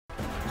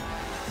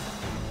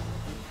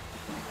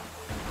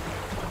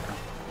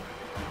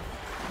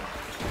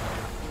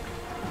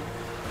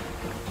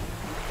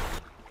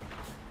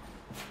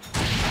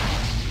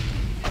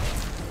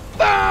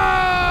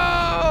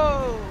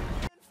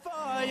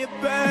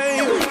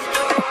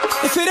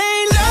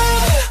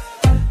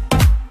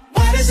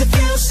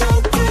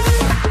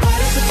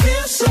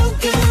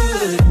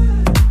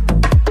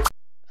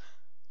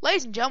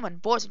Ladies and gentlemen,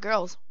 boys and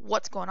girls,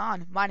 what's going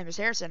on? My name is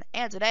Harrison,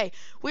 and today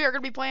we are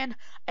going to be playing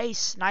a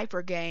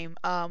sniper game.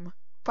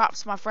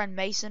 Props to my friend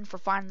Mason for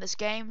finding this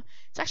game.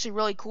 It's actually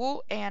really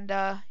cool, and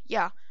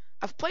yeah,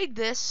 I've played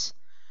this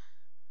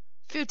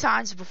a few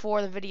times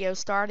before the video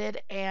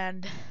started,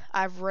 and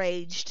I've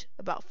raged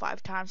about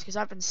 5 times because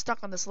I've been stuck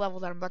on this level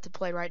that I'm about to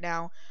play right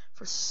now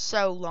for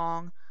so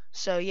long.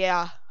 So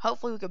yeah,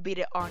 hopefully we can beat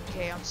it on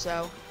cam.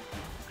 So,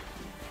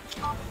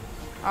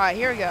 alright,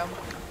 here we go.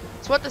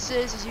 So what this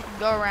is you can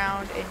go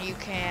around and you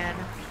can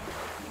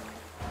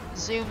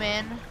zoom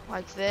in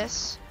like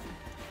this,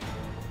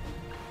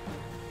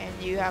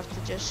 and you have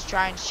to just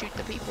try and shoot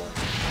the people.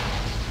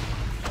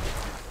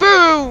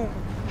 Boom!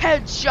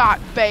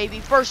 Headshot, baby!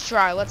 First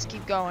try. Let's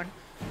keep going.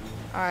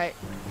 Alright.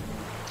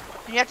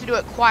 And you have to do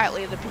it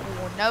quietly. The people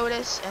will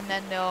notice, and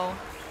then they'll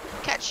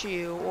catch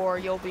you, or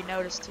you'll be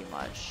noticed too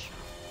much.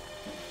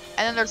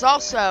 And then there's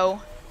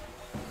also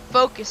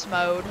focus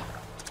mode.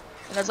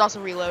 And there's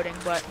also reloading,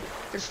 but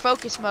there's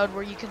focus mode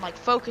where you can like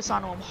focus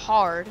on them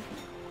hard,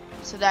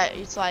 so that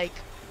it's like,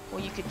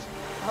 well, you could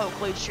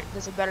hopefully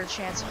there's a better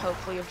chance,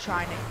 hopefully, of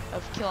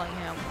killing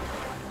him.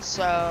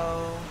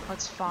 So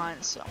let's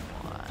find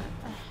someone.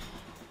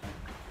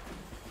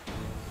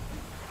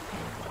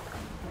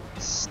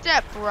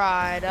 Step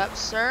right up,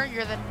 sir.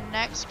 You're the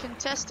next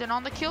contestant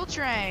on the kill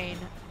train.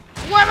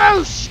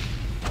 Whamoosh!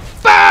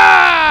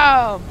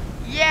 Bam!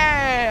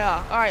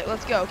 Yeah! All right,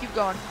 let's go. Keep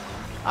going.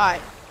 All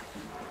right.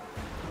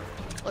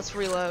 Let's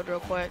reload real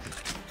quick.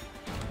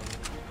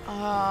 Ooh,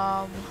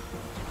 I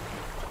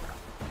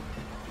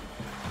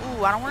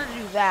don't want to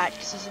do that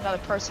because there's another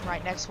person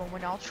right next to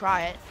him. I'll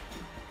try it.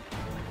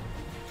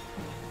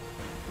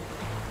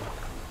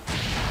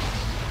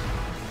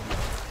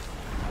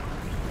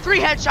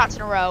 Three headshots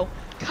in a row.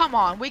 Come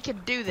on, we can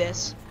do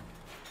this.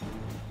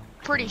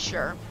 Pretty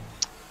sure.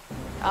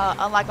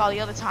 Unlike all the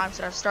other times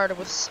that I've started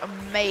with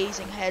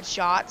amazing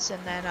headshots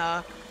and then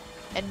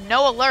and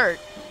no alert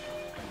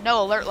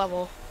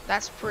level.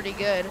 That's pretty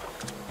good.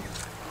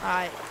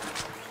 Alright.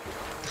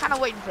 Kind of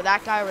waiting for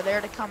that guy over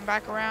there to come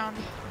back around.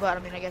 But, I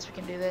mean, I guess we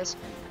can do this.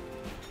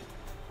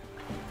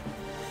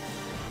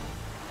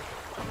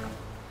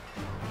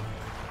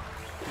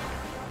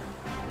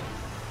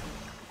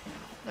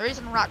 The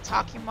reason I'm not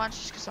talking much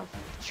is because I'm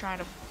trying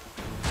to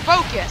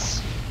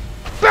focus.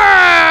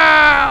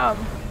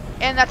 BAM!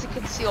 And that's a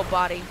concealed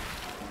body.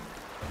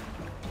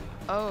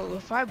 Oh,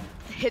 if I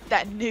hit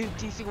that nuke,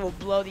 do you think it will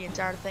blow the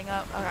entire thing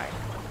up? Alright.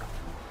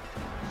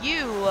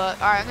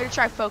 Alright, I'm gonna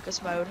try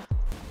focus mode.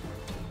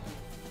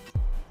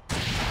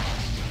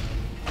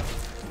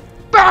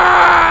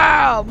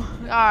 BAM!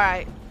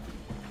 Alright.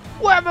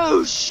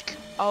 Whamoosh!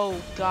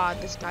 Oh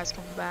god, this guy's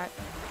coming back.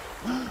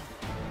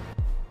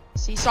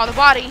 See, saw the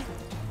body.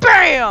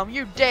 BAM!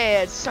 You're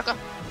dead, sucker.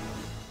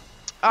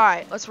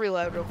 Alright, let's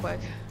reload real quick.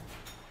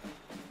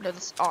 No,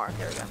 this R.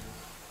 There we go.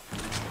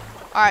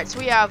 Alright, so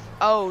we have,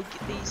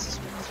 this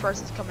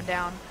person's coming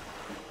down.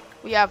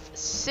 We have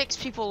 6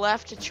 people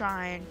left to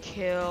try and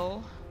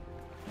kill.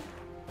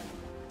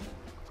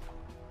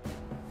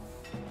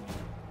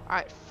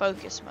 Alright,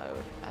 focus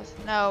mode.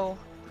 No.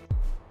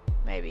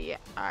 Maybe, yeah.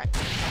 Alright.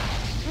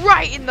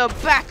 Right in the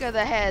back of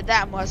the head.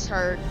 That must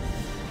hurt.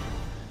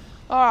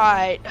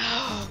 Alright.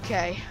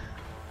 Okay.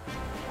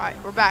 Alright,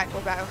 we're back.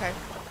 Okay.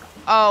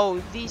 Oh,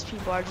 these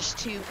people are just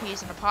 2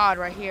 peas in a pod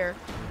right here.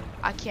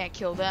 I can't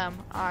kill them.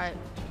 Alright.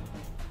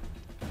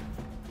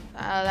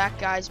 That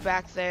guy's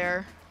back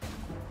there.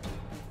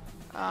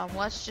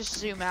 Let's just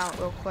zoom out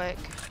real quick.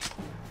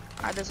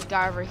 Alright, there's a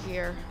guy over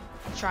here.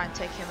 I'll try and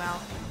take him out.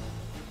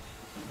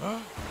 Huh?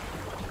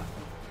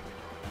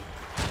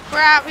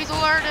 Crap, he's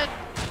alerted.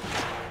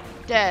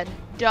 Dead.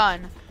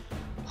 Done.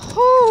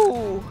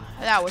 Whoo!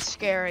 That was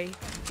scary.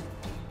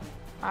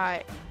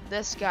 Alright,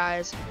 this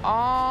guy's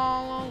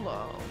all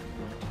alone.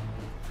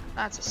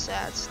 That's a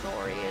sad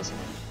story, isn't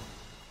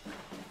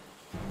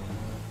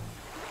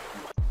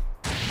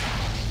it?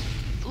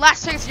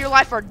 Last seconds of your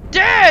life are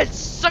dead,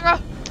 sucker!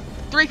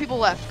 3 people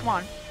left. Come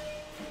on.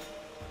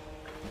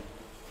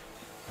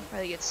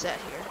 Ready to get set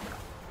here.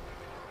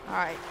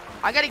 Alright.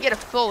 I gotta get a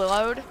full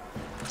load.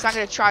 So I'm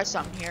gonna try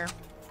something here.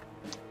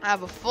 I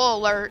have a full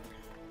alert.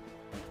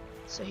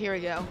 So here we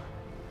go.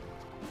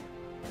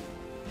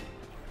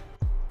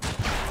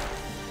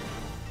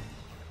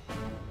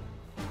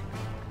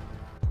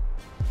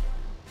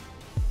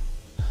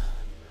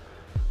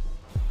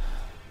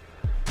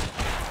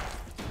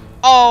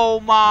 Oh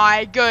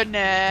my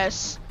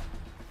goodness.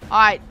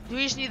 Alright,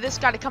 we just need this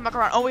guy to come back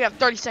around. Oh, we have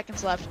 30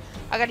 seconds left.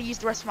 I gotta use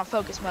the rest of my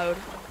focus mode.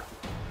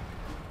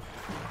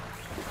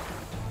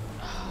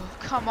 Oh,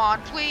 come on,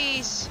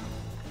 please.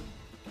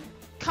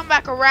 Come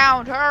back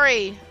around,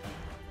 hurry.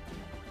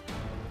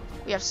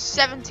 We have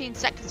 17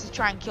 seconds to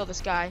try and kill this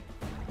guy.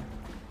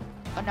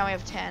 Oh, now we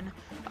have 10.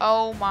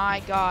 Oh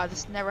my god,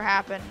 this never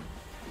happened.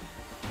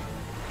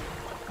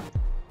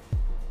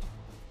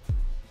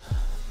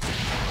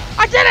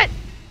 I did it!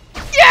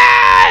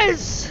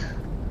 Yes!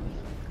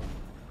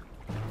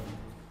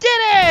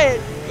 Did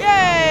it!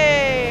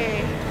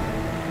 Yay!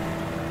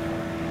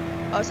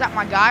 Oh is that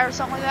my guy or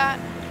something like that?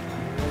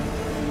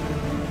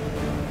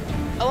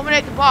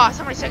 Eliminate the boss.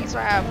 How many seconds do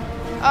I have?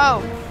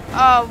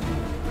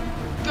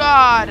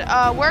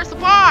 God. Where's the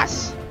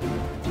boss?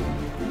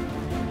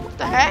 What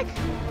the heck?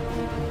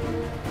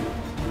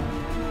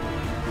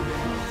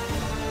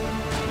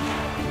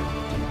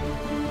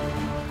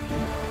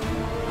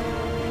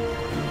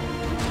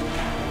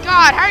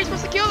 God, how are you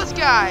supposed to kill this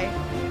guy?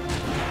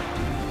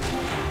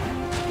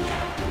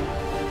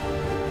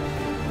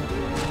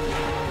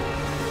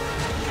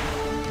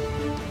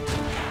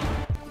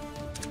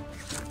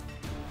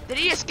 Did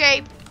he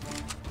escape?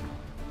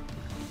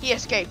 He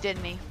escaped,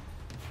 didn't he?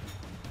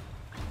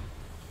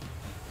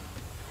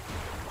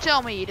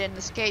 Tell me he didn't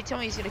escape. Tell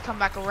me he's gonna come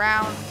back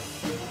around.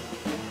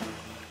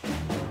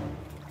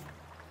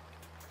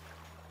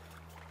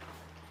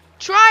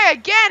 Try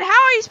again?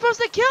 How are you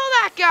supposed to kill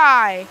that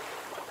guy?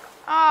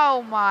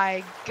 Oh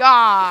my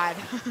God.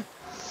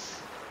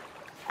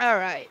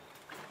 Alright.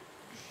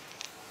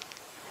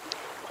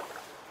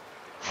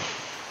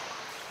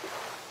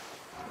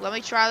 Let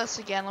me try this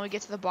again. Let me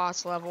get to the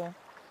boss level.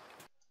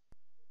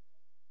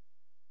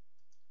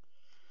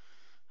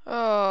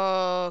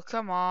 Oh,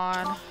 come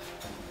on.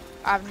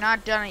 I've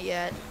not done it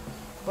yet,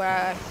 but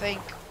I think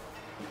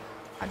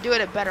I'm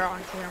doing it better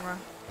on camera.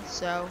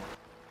 So,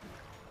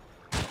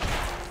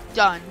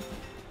 done.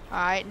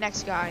 Alright,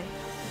 next guy.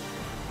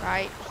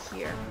 Right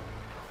here.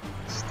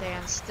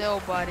 Stand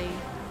still, buddy.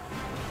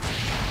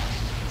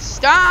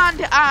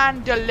 Stand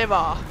and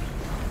deliver.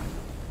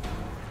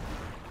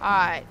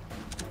 Alright.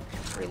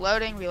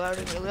 Reloading.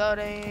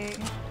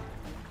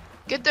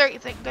 Good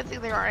thing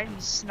there aren't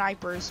any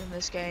snipers in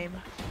this game.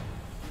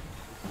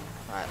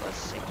 Alright, let's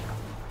see.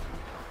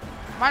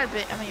 Might have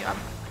been,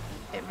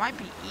 it might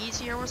be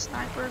easier with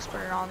snipers,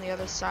 but on the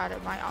other side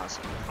it might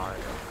also be harder.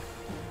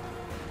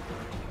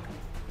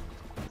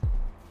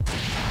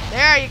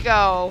 There you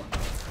go.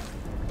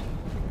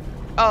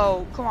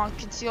 Oh, come on,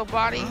 concealed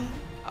body.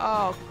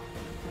 Oh.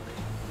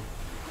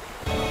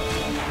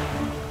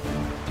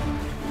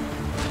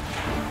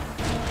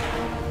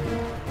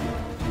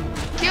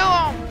 Kill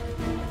him!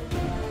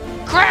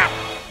 Crap!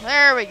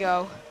 There we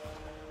go.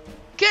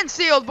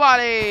 Concealed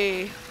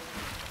body!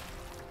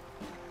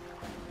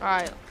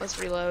 Alright, let's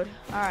reload.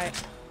 Alright.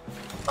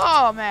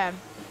 Oh, man.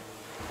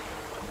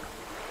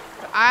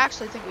 I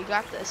actually think we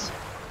got this.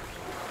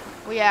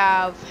 We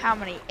have, how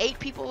many? 8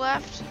 people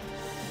left?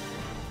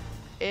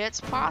 It's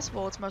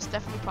possible. It's most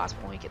definitely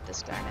possible when we get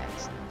this guy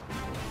next.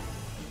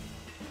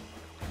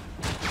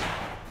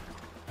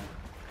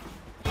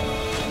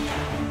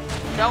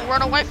 Don't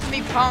run away from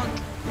me, punk!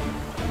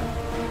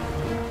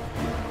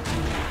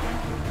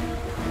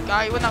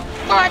 Guy with a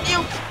gun,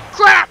 you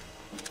crap!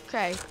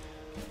 Okay.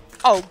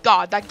 Oh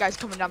God, that guy's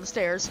coming down the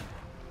stairs.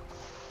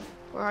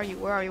 Where are you?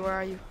 Where are you? Where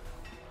are you?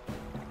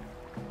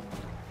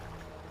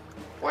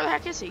 Where the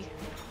heck is he?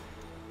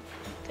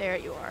 There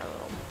you are,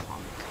 little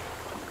punk.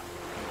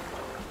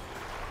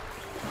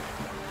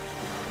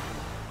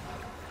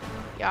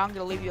 Yeah, I'm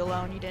gonna leave you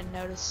alone. You didn't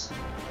notice.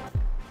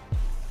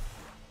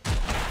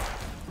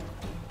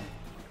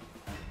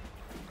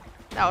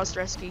 That was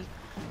risky.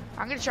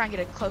 I'm gonna try and get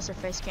a closer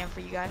face cam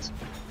for you guys.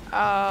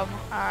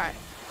 Alright.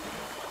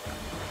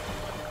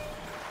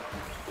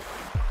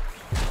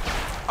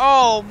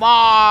 Oh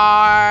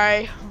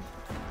my!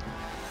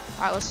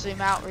 Alright, let's zoom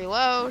out,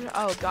 reload.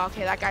 Oh God,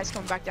 okay, that guy's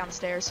coming back down the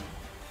stairs.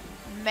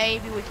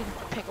 Maybe we can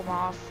pick him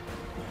off.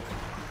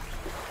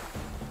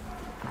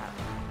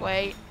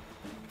 Wait.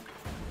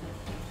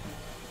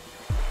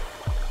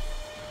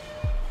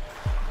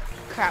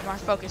 Crap, my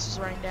focus is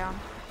running down.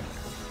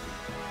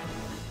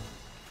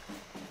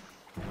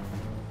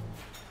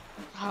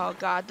 Oh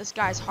God, this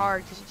guy's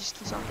hard because he just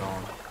keeps on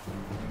going.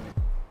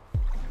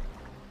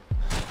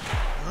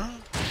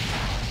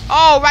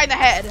 Oh, right in the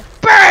head.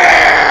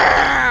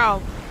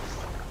 BAM!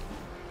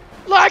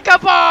 Like a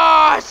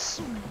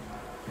boss!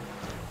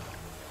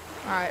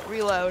 Alright,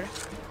 reload.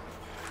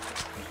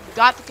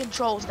 Got the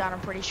controls down,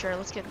 I'm pretty sure.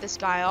 Let's get this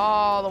guy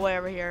all the way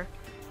over here.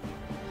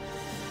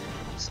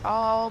 He's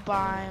all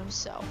by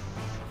himself.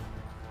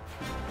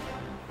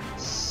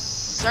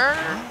 Sir?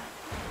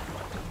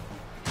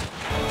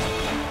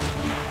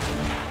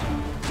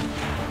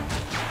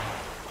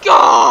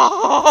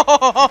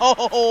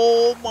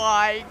 Oh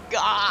my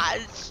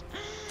gosh!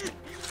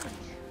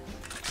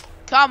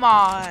 Come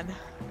on!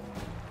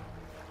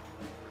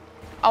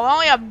 Oh, I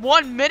only have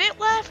 1 minute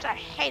left? I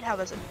hate how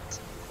there's a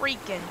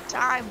freaking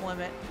time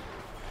limit.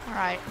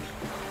 Alright.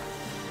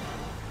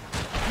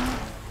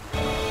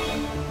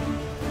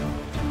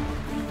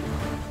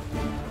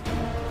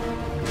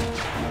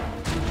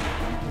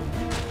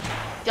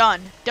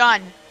 Done.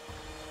 Done.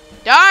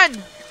 Done!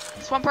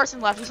 There's one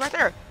person left. He's right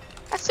there.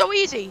 That's so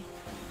easy.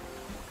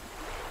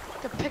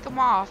 To pick him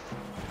off.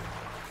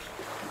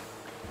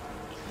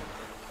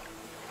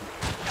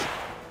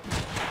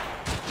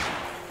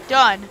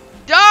 Done.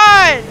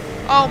 Done!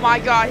 Oh my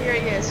God, here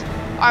he is.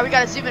 Alright, we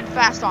gotta zoom in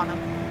fast on him.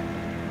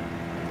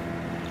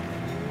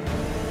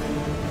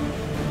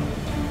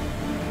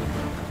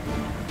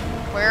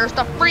 Where's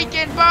the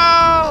freaking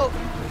boat?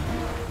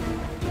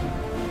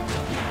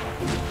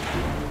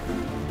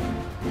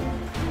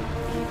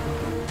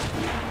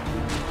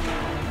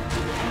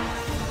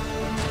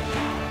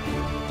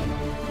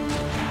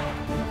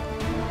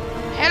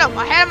 him!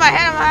 I hit him! I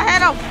hit him! I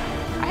hit him!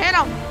 I hit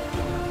him!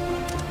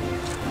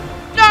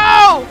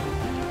 No!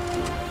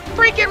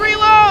 Freaking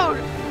reload!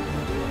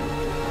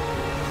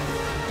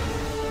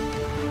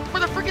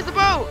 Where the frick is the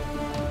boat?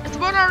 Is the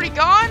boat already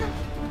gone?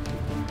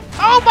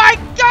 Oh my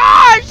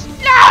gosh!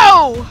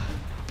 No!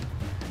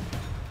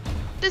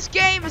 This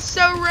game is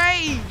so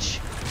rage.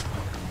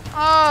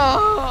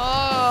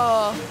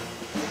 Oh.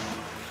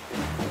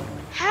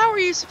 How are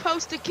you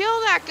supposed to kill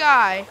that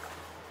guy?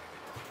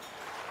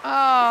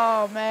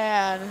 Oh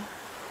man.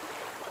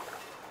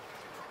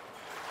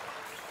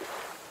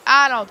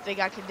 I don't think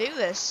I can do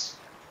this.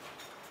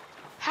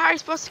 How are you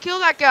supposed to kill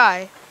that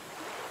guy?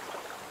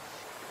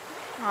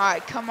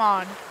 Alright, come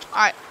on.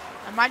 Alright,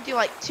 I might do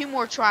like 2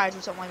 more tries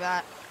or something like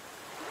that.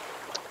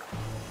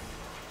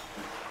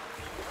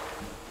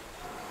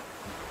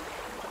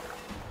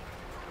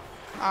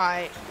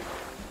 Alright.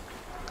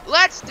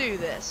 Let's do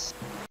this.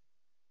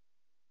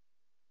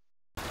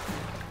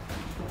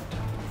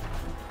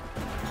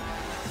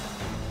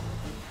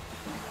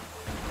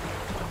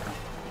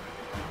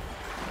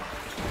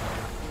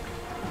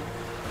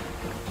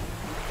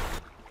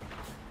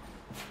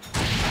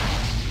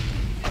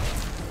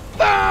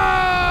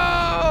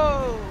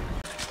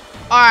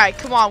 Alright,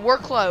 come on, we're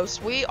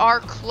close. We are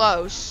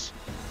close.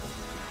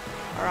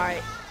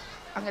 Alright.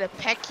 I'm gonna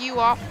peck you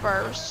off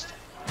first.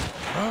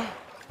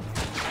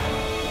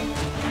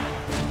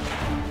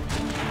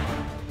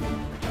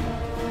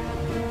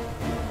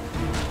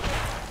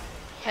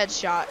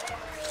 Headshot.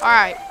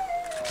 Alright.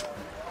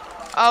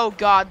 Oh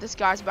god, this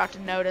guy's about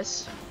to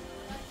notice.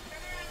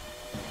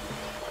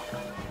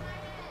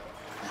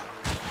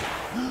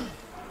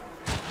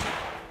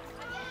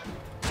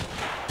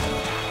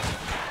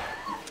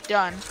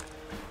 Done.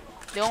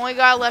 The only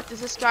guy left is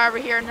this guy over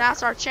here, and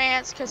that's our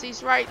chance because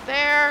he's right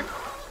there.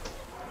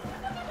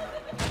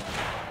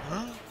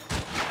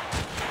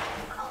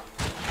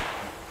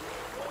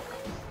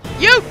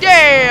 You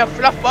damn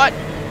fluff butt!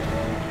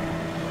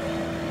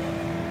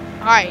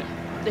 Alright,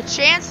 the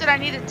chance that I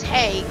need to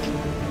take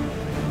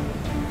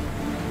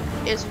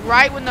is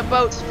right when the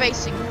boat's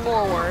facing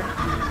forward.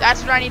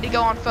 That's when I need to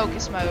go on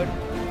focus mode.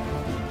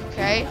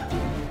 Okay?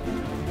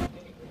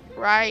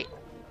 Right.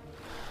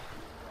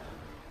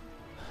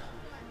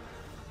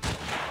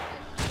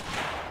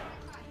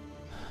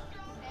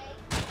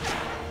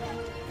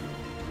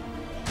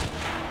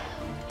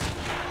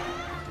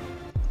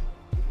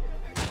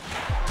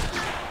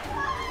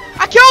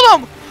 I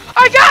killed him!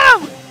 I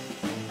got him!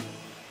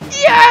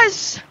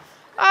 Yes!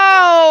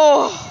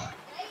 Oh!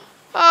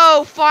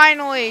 Oh,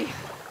 finally.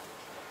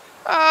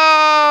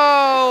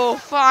 Oh,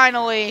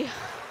 finally.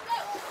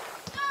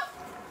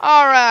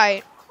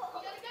 Alright.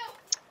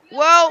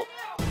 Well.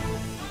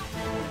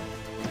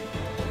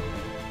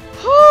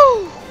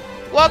 Whew.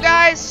 Well,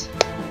 guys.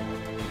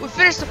 We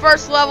finished the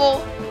first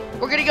level.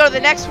 We're going to go to the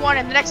next one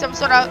in the next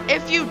episode.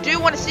 If you do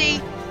want to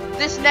see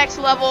this next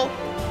level,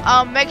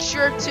 make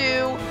sure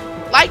to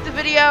like the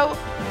video.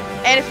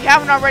 And if you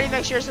haven't already,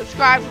 make sure to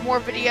subscribe for more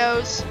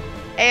videos.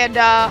 And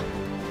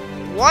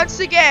once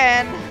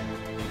again,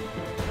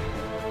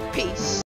 peace.